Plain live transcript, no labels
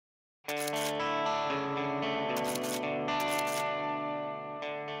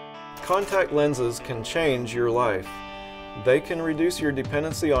Contact lenses can change your life. They can reduce your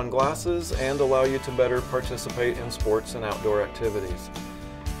dependency on glasses and allow you to better participate in sports and outdoor activities.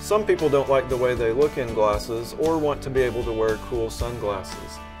 Some people don't like the way they look in glasses or want to be able to wear cool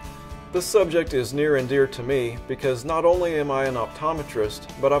sunglasses. This subject is near and dear to me because not only am I an optometrist,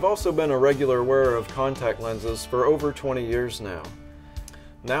 but I've also been a regular wearer of contact lenses for over 20 years now.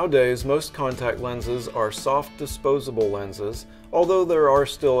 Nowadays, most contact lenses are soft disposable lenses, although there are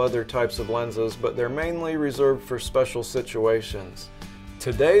still other types of lenses, but they're mainly reserved for special situations.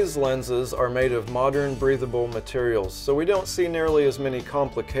 Today's lenses are made of modern breathable materials, so we don't see nearly as many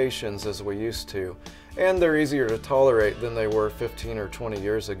complications as we used to, and they're easier to tolerate than they were 15 or 20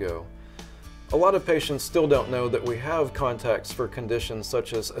 years ago. A lot of patients still don't know that we have contacts for conditions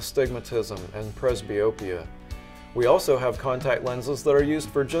such as astigmatism and presbyopia. We also have contact lenses that are used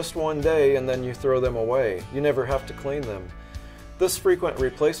for just one day and then you throw them away. You never have to clean them. This frequent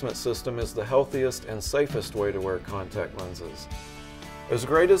replacement system is the healthiest and safest way to wear contact lenses. As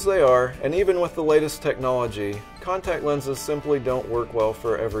great as they are, and even with the latest technology, contact lenses simply don't work well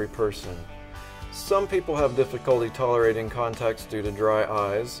for every person. Some people have difficulty tolerating contacts due to dry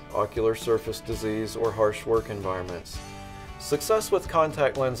eyes, ocular surface disease, or harsh work environments. Success with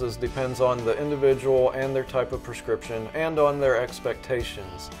contact lenses depends on the individual and their type of prescription and on their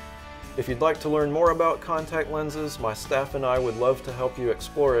expectations. If you'd like to learn more about contact lenses, my staff and I would love to help you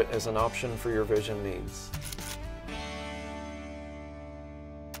explore it as an option for your vision needs.